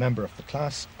unidentified member of the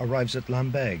class arrives at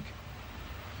Lambeg.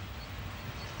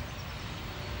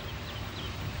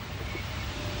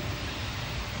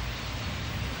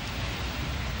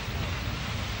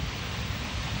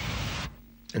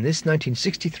 In this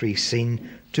 1963 scene,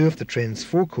 2 of the train's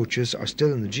 4 coaches are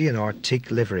still in the GNR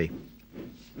teak livery.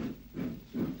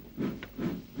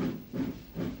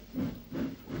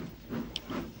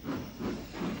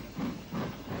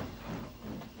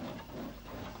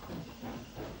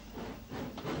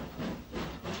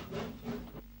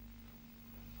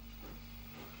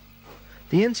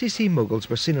 The NCC moguls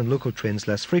were seen on local trains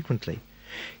less frequently.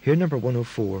 Here number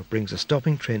 104 brings a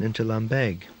stopping train into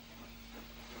Lambeg.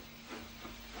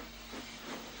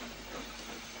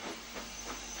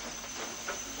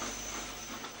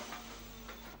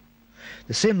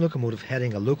 The same locomotive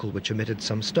heading a local which omitted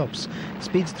some stops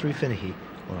speeds through Finnehy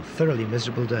on a thoroughly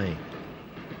miserable day.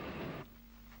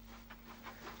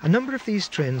 A number of these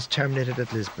trains terminated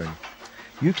at Lisburn.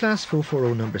 U-Class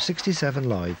 440 number 67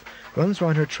 Louth runs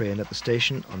round her train at the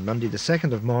station on Monday the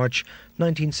 2nd of March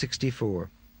 1964.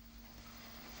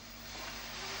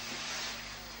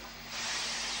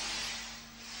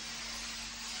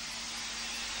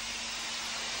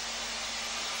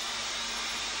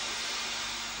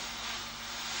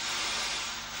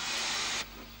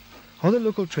 Other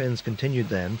local trains continued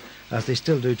then, as they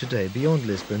still do today, beyond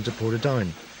Lisburn to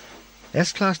Portadown.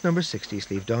 S-Class number 60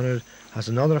 Slieve Donard has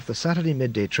another of the Saturday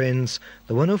midday trains,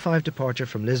 the 1:05 departure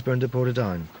from Lisburn to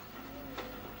Portadown.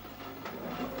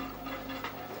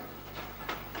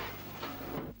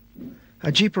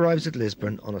 A jeep arrives at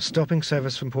Lisburn on a stopping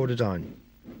service from Portadown.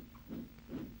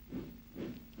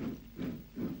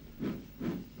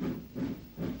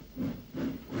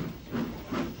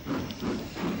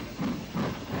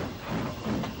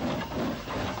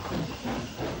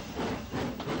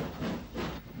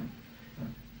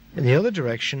 In the other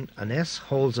direction, an S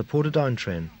holds a Portadown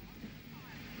train.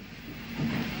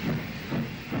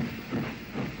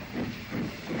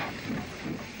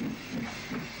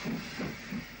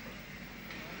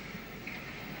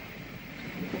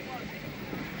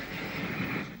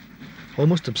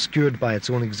 Almost obscured by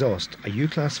its own exhaust, a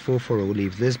U-Class 440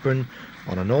 leaves Lisburn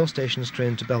on an all-stations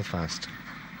train to Belfast.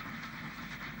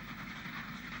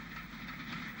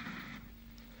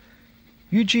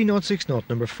 UG 060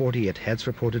 number 48 heads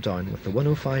for Portadown with the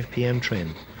 1:05 p.m.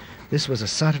 train. This was a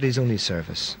Saturdays only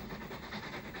service.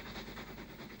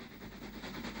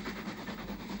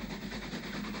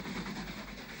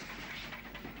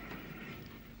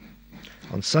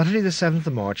 On Saturday the 7th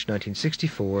of March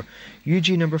 1964, UG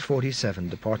number 47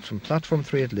 departs from platform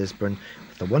 3 at Lisburn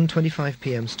with the 1:25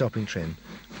 p.m. stopping train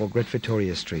for Great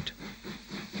Victoria Street.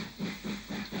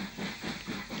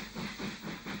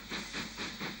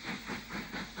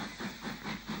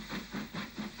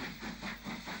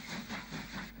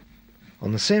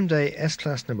 On the same day,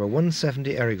 S-Class number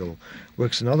 170 Errigal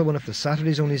works another one of the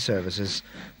Saturdays only services,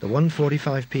 the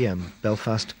 1:45 p.m.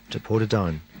 Belfast to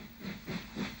Portadown.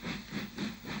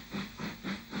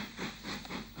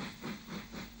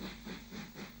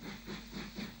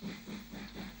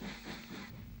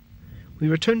 We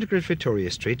return to Great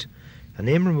Victoria Street, a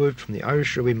name removed from the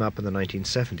Irish Railway map in the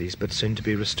 1970s but soon to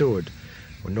be restored,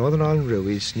 where Northern Ireland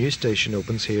Railway's new station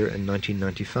opens here in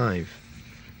 1995.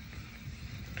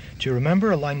 To remember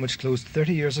a line which closed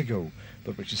 30 years ago,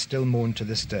 but which is still mourned to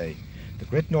this day, the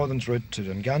Great Northern's route to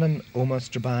Dungannon, Omagh,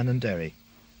 Strabane and Derry,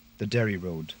 the Derry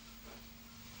Road.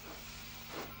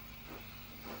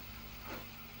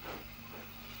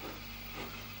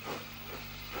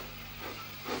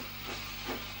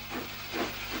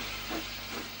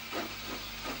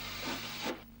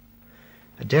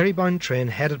 A Derry-bound train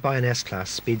headed by an S-Class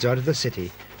speeds out of the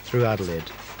city through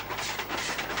Adelaide.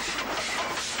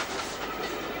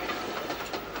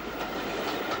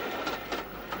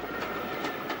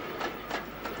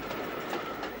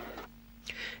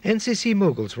 NCC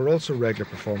moguls were also regular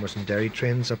performers in Derry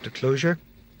trains up to closure.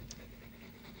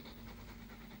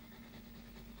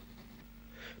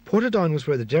 Portadown was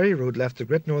where the Derry Road left the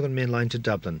Great Northern Main Line to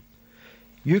Dublin.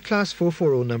 U-Class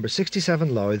 440 number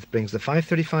 67 Louth brings the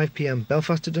 5:35 p.m.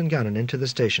 Belfast to Dungannon into the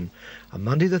station on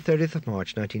Monday the 30th of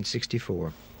March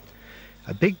 1964.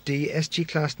 A Big D SG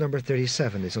Class number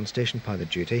 37 is on station pilot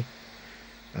duty.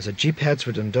 As a jeep heads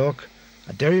for Dundalk,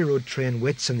 a Derry Road train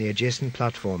waits on the adjacent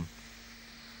platform.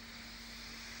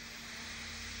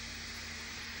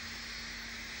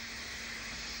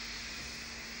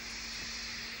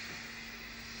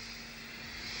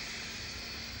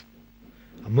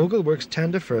 A mogul works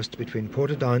 10 to 1st between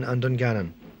Portadown and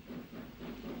Dungannon.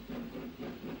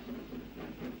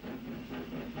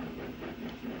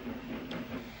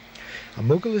 A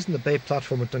mogul is in the bay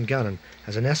platform at Dungannon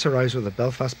as an S arrives with a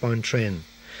Belfast-bound train.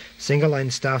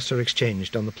 Single-line staffs are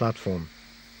exchanged on the platform.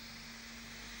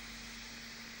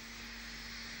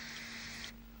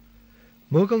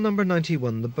 Mogul number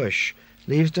 91, the Bush,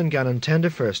 leaves Dungannon 10 to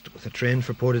 1st with a train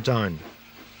for Portadown.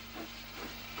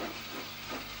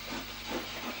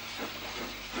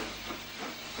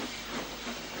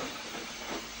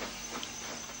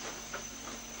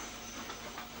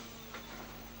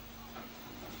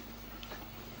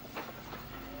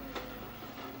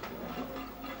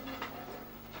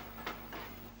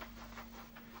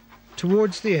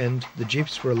 Towards the end, the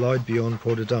jeeps were allowed beyond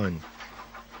Portadown.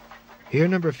 Here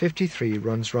number 53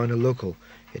 runs round a local.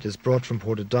 It is brought from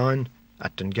Portadown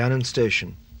at Dungannon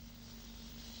Station.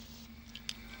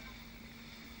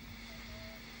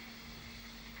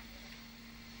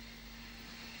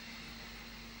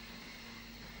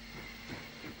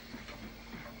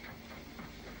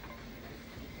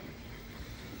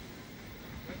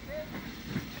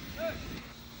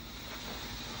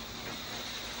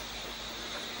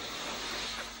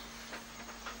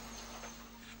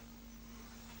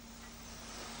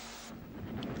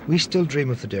 We still dream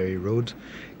of the Derry Road.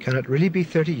 Can it really be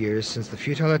 30 years since the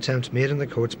futile attempt made in the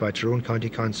courts by Tyrone County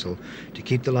Council to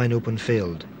keep the line open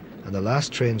failed, and the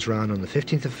last trains ran on the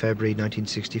 15th of February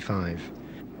 1965?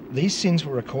 These scenes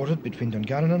were recorded between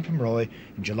Dungannon and Pomeroy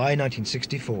in July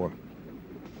 1964.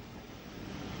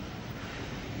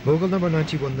 Mogul number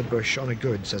 91, the Bush, on a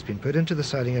goods, has been put into the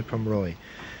siding at Pomeroy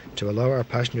to allow our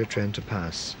passenger train to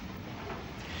pass.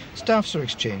 Staffs are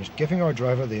exchanged, giving our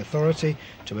driver the authority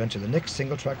to enter the next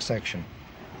single-track section.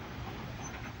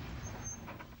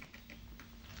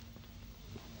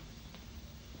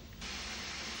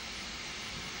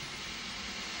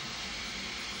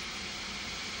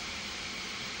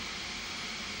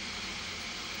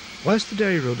 Whilst the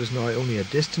Derry Road is now only a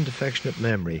distant, affectionate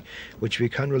memory, which we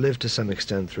can relive to some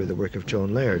extent through the work of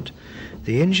John Laird,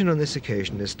 the engine on this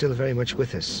occasion is still very much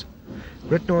with us.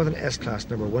 Great Northern S-Class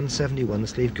number 171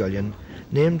 Slieve Gullion,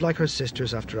 named like her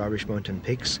sisters after Irish mountain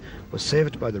peaks, was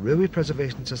saved by the Railway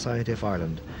Preservation Society of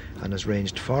Ireland and has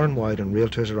ranged far and wide on rail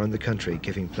tours around the country,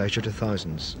 giving pleasure to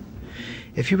thousands.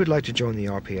 If you would like to join the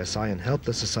RPSI and help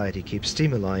the Society keep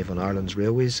steam alive on Ireland's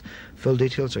railways, full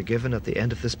details are given at the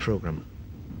end of this programme.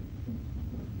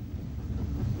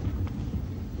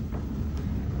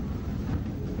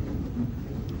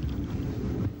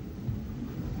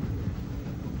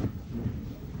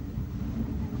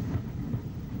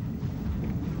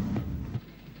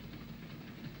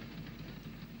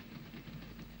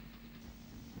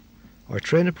 Our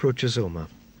train approaches Omagh,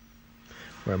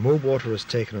 where more water is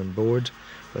taken on board,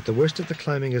 but the worst of the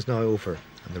climbing is now over,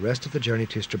 and the rest of the journey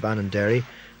to Strabane and Derry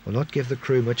will not give the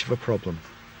crew much of a problem.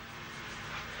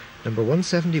 Number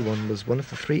 171 was one of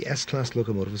the 3 S-Class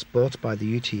locomotives bought by the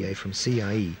UTA from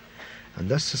CIE, and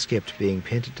thus escaped being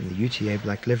painted in the UTA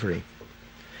black livery.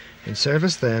 In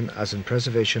service then, as in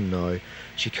preservation now,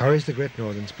 she carries the Great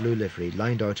Northern's blue livery,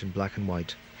 lined out in black and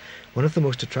white, one of the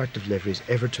most attractive liveries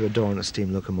ever to adorn a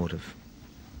steam locomotive.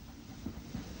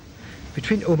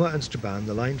 Between Omagh and Strabane,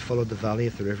 the line followed the valley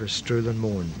of the rivers Stourl and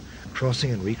Mourne,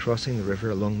 crossing and recrossing the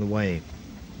river along the way.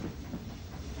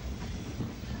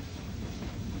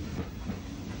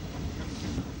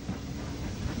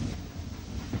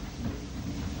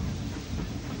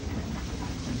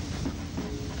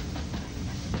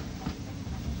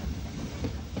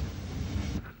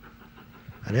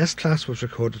 An S-Class was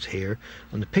recorded here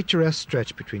on the picturesque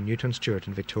stretch between Newton Stewart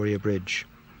and Victoria Bridge.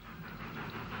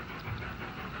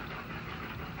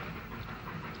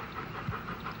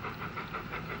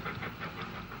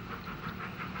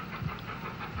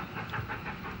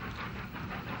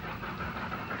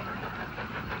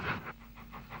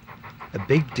 A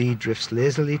big D drifts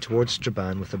lazily towards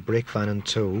Strabane with a brake van in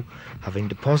tow, having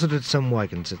deposited some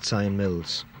wagons at Sion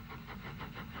Mills.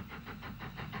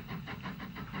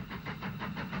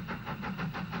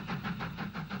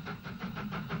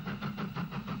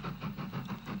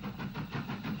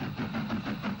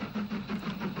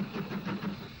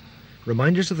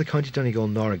 Reminders of the County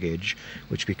Donegal-Nara gauge,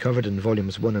 which we covered in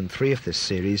volumes 1 and 3 of this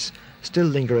series, still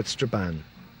linger at Strabane.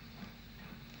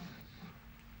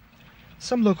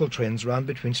 Some local trains ran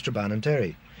between Strabane and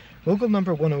Derry. Mogul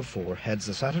number 104 heads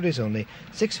the Saturdays only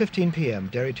 6:15 p.m.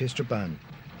 Derry to Strabane.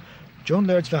 John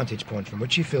Laird's vantage point from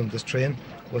which he filmed this train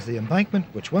was the embankment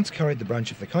which once carried the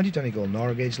branch of the County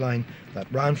Donegal-Nara gauge line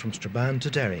that ran from Strabane to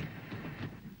Derry.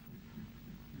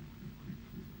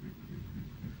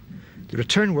 The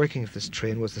return working of this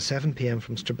train was the 7 p.m.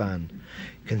 from Strabane.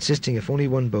 Consisting of only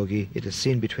one bogie, it is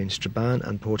seen between Strabane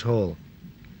and Port Hall.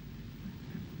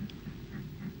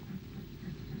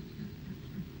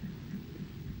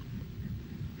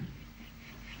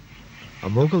 A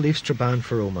Mogul leaves Strabane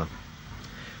for Omagh.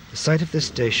 The site of this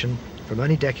station, for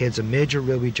many decades a major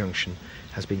railway junction,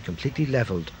 has been completely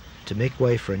levelled to make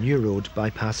way for a new road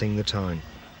bypassing the town.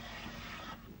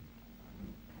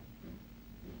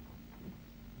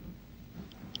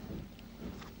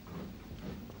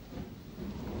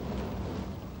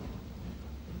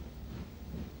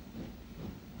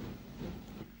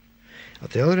 At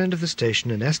the other end of the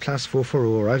station, an S-Class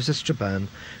 440 arrives at Strabane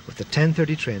with the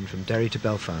 10:30 train from Derry to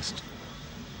Belfast.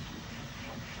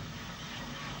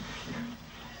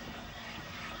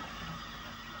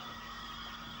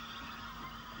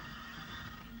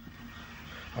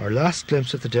 Our last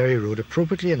glimpse of the Derry road,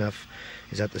 appropriately enough,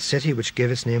 is at the city which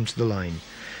gave its name to the line.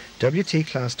 WT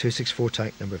Class 264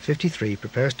 tank number 53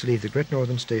 prepares to leave the Great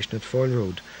Northern station at Foyle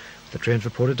Road, with the train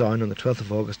reported down on the 12th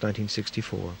of August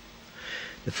 1964.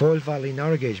 The Foyle Valley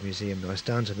Narrow Gauge Museum now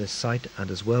stands on this site and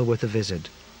is well worth a visit.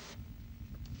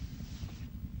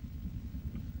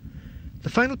 The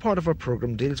final part of our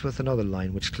programme deals with another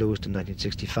line which closed in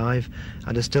 1965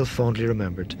 and is still fondly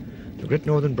remembered, the Great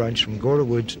Northern branch from Gora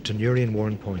Wood to Newry and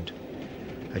Warren Point.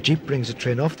 A jeep brings a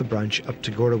train off the branch up to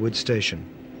Gora Wood station.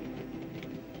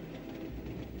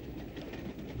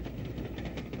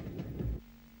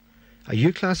 A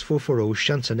U-Class 440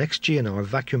 shunts an ex-GNR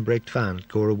vacuum braked van at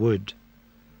Gora Wood.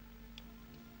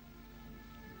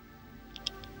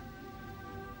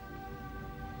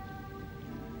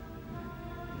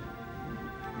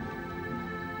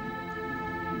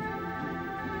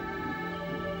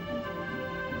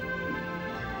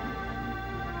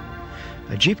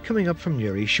 A jeep coming up from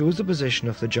Newry shows the position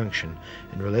of the junction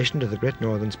in relation to the Great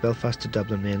Northern's Belfast to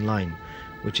Dublin main line,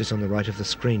 which is on the right of the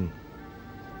screen.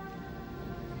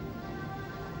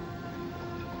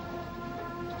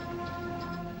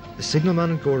 The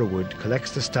signalman at Gora Wood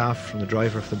collects the staff from the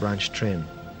driver of the branch train,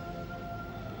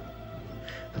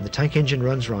 and the tank engine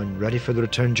runs round ready for the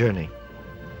return journey.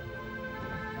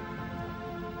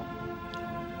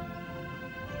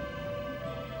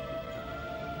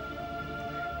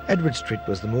 Edward Street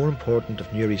was the more important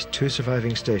of Newry's 2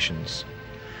 surviving stations.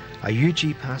 A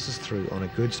UG passes through on a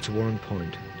goods to Warren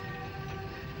Point.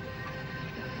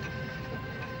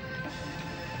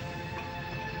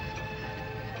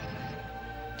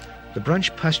 The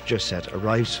branch passenger set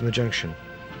arrives from the junction.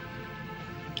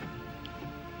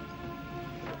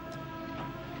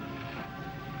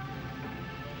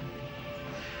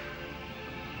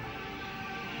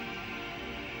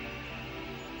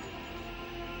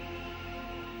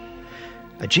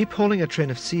 A jeep hauling a train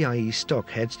of CIE stock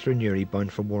heads through Newry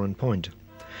bound for Warren Point.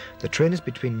 The train is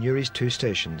between Newry's two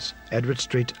stations, Edward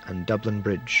Street and Dublin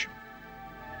Bridge.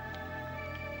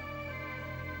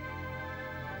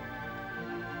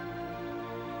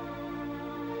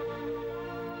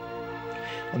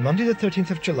 On Monday the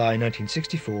 13th of July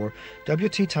 1964,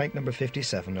 WT Tank number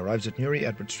 57 arrives at Newry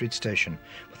Edward Street Station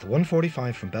with the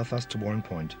 145 from Belfast to Warren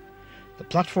Point. The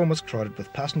platform was crowded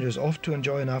with passengers off to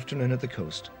enjoy an afternoon at the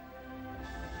coast.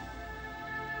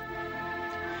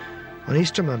 On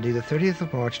Easter Monday the 30th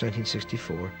of March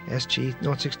 1964,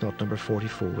 SG 060 number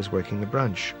 44 was working the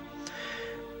branch.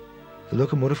 The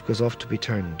locomotive goes off to be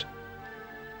turned.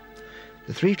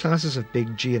 The three classes of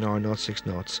big G&R 06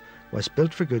 knots, whilst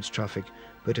built for goods traffic,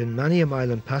 put in many a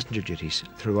mile on passenger duties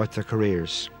throughout their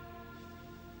careers.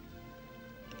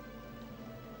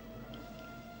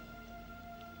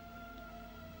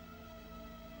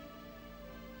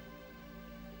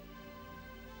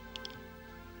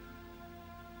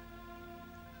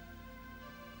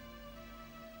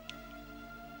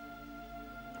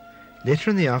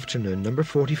 Later in the afternoon, number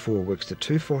 44 works the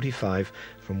 245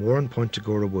 from Warren Point to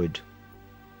Gora Wood.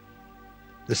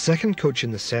 The second coach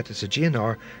in the set is a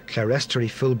G&R Clarestory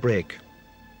full brake.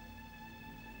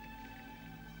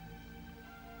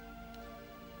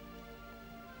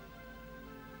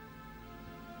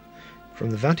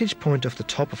 From the vantage point of the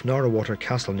top of Narrawater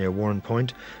Castle near Warren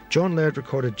Point, John Laird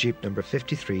recorded Jeep number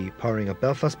 53 powering a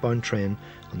Belfast-bound train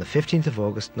on the 15th of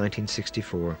August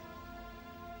 1964.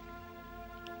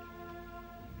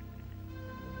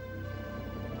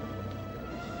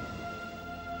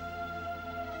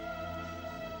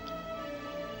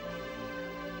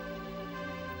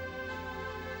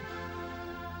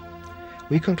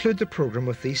 We conclude the programme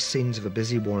with these scenes of a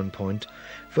busy Warren Point,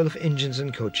 full of engines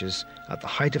and coaches, at the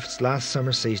height of its last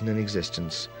summer season in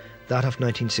existence, that of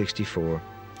 1964,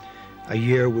 a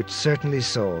year which certainly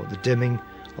saw the dimming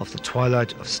of the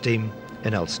Twilight of Steam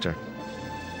in Ulster.